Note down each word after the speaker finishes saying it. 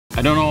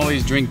I don't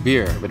always drink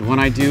beer, but when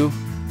I do,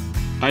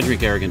 I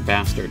drink Arrogant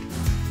Bastard.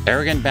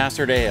 Arrogant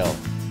Bastard Ale.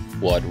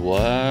 What?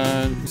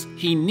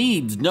 He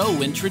needs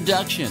no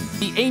introduction.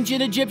 The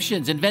ancient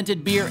Egyptians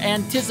invented beer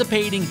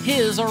anticipating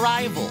his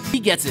arrival.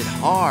 He gets it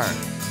hard,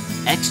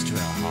 extra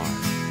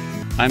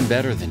hard. I'm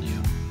better than you.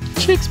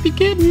 Chicks be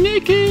getting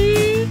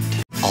naked.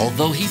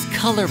 Although he's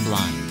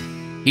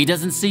colorblind, he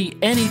doesn't see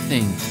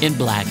anything in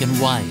black and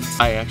white.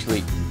 I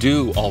actually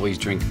do always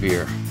drink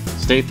beer.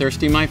 Stay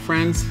thirsty, my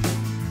friends?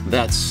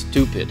 That's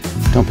stupid.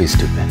 Don't be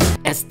stupid.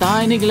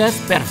 Está en inglés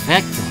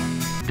perfecto.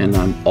 And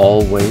I'm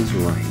always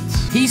right.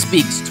 He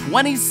speaks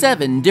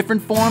 27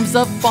 different forms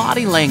of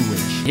body language.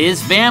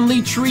 His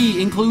family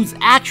tree includes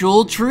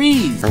actual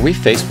trees. Are we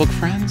Facebook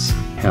friends?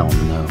 Hell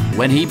no.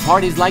 When he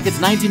parties like it's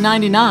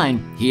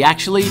 1999, he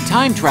actually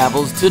time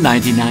travels to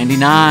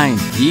 1999.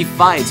 He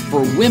fights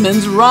for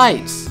women's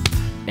rights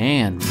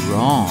and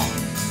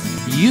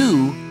wrongs.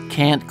 You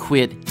can't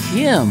quit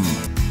him.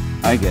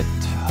 I get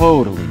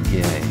totally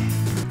gay.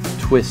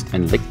 Twist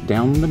and lick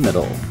down the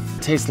middle.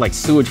 Tastes like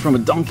sewage from a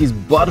donkey's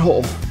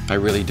butthole. I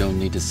really don't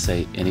need to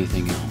say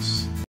anything else.